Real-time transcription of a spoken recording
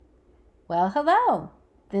Well, hello.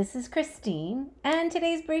 This is Christine, and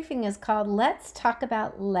today's briefing is called Let's Talk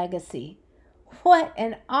About Legacy. What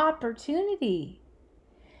an opportunity!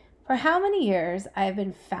 For how many years I have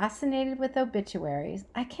been fascinated with obituaries,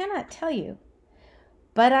 I cannot tell you,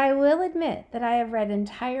 but I will admit that I have read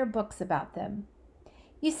entire books about them.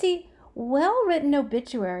 You see, well-written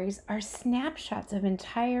obituaries are snapshots of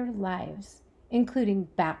entire lives, including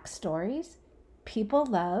backstories, people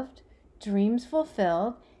loved, dreams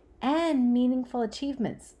fulfilled, and meaningful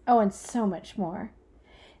achievements. Oh, and so much more.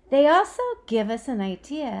 They also give us an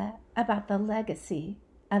idea about the legacy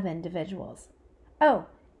of individuals. Oh,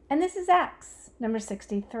 and this is Acts number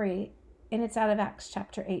 63, and it's out of Acts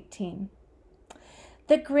chapter 18.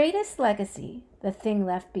 The greatest legacy, the thing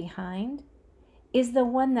left behind, is the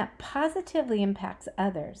one that positively impacts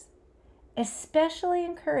others, especially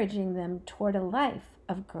encouraging them toward a life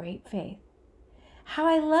of great faith. How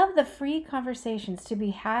I love the free conversations to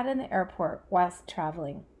be had in the airport whilst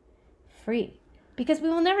traveling. Free, because we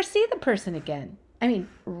will never see the person again.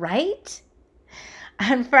 Right?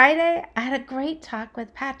 On Friday, I had a great talk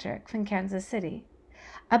with Patrick from Kansas City.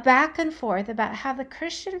 A back and forth about how the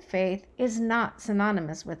Christian faith is not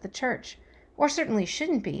synonymous with the church, or certainly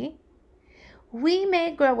shouldn't be. We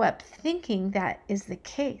may grow up thinking that is the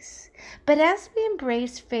case, but as we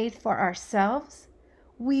embrace faith for ourselves,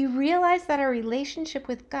 we realize that our relationship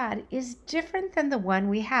with God is different than the one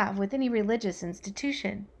we have with any religious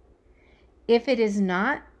institution. If it is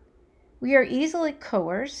not, we are easily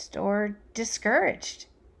coerced or discouraged.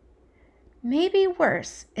 Maybe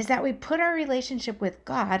worse is that we put our relationship with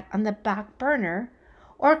God on the back burner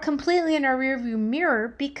or completely in our rearview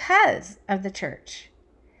mirror because of the church,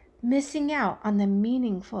 missing out on the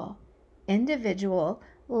meaningful, individual,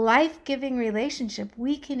 life-giving relationship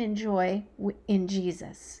we can enjoy in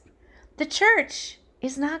Jesus. The church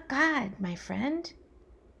is not God, my friend.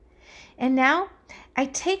 And now I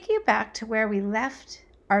take you back to where we left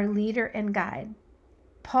our leader and guide,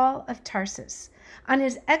 Paul of Tarsus, on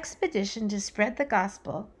his expedition to spread the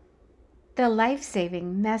gospel, the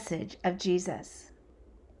life-saving message of Jesus.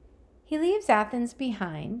 He leaves Athens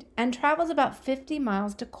behind and travels about 50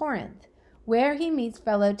 miles to Corinth, where he meets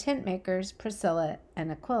fellow tent makers Priscilla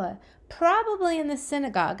and Aquila, probably in the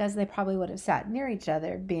synagogue, as they probably would have sat near each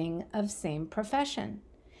other, being of same profession.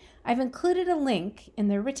 I've included a link in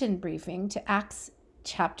the written briefing to Acts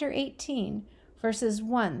chapter 18, verses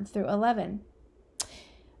 1 through 11.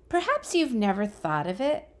 Perhaps you've never thought of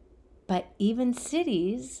it, but even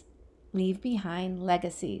cities leave behind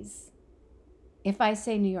legacies. If I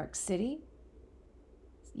say New York City,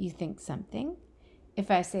 you think something. If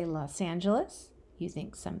I say Los Angeles, you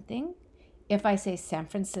think something. If I say San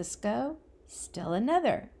Francisco, still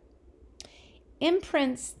another.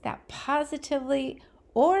 Imprints that positively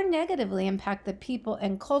or negatively impact the people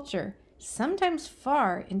and culture, sometimes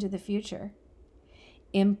far into the future.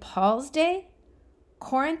 In Paul's day,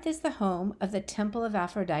 Corinth is the home of the Temple of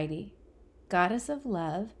Aphrodite, goddess of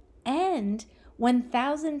love, and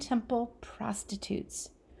 1,000 temple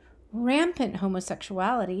prostitutes, rampant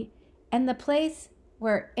homosexuality, and the place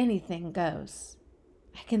where anything goes.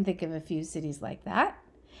 I can think of a few cities like that.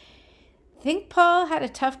 Think Paul had a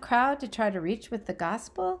tough crowd to try to reach with the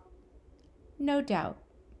gospel? No doubt.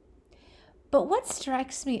 But what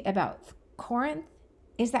strikes me about Corinth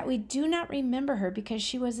is that we do not remember her because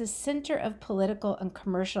she was a center of political and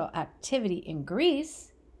commercial activity in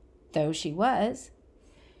Greece, though she was.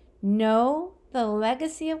 No, the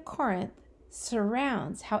legacy of Corinth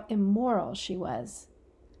surrounds how immoral she was,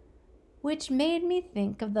 which made me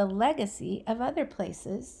think of the legacy of other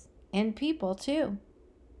places and people too.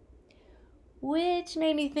 Which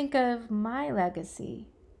made me think of my legacy.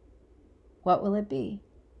 What will it be?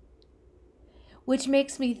 Which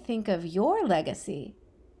makes me think of your legacy.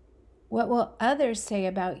 What will others say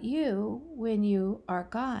about you when you are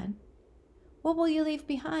gone? What will you leave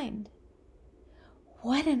behind?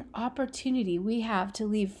 What an opportunity we have to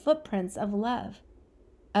leave footprints of love,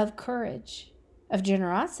 of courage, of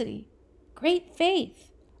generosity, great faith,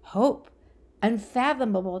 hope,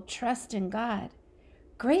 unfathomable trust in God,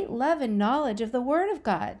 great love and knowledge of the Word of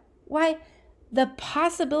God. Why, the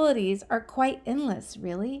possibilities are quite endless,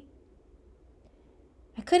 really.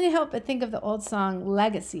 I couldn't help but think of the old song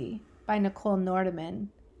Legacy by Nicole Nordeman.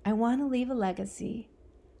 I want to leave a legacy.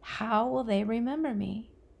 How will they remember me?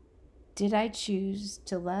 Did I choose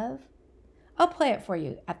to love? I'll play it for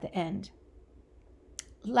you at the end.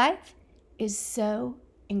 Life is so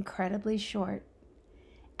incredibly short.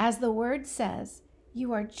 As the word says,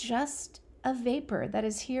 you are just a vapor that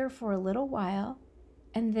is here for a little while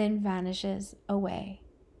and then vanishes away.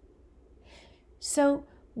 So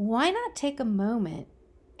why not take a moment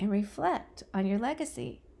and reflect on your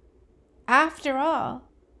legacy. After all,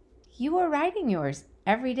 you are writing yours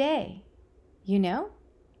every day, you know?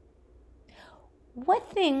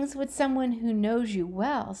 What things would someone who knows you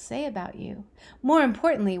well say about you? More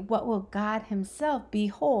importantly, what will God Himself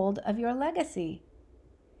behold of your legacy?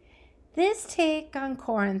 This take on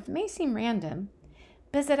Corinth may seem random,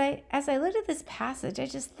 but as I looked at this passage, I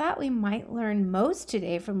just thought we might learn most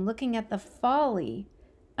today from looking at the folly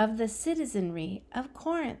of the citizenry of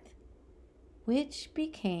Corinth, which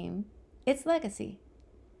became its legacy.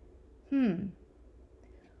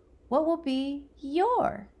 What will be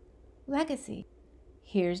your legacy?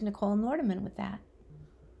 Here's Nicole Nordeman with that.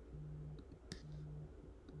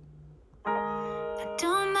 I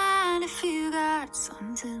don't mind if you got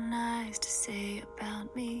something nice to say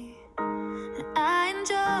about me, and I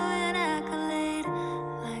enjoy an accolade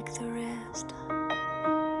like the rest.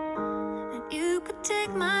 And you could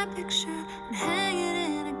take my picture and hang it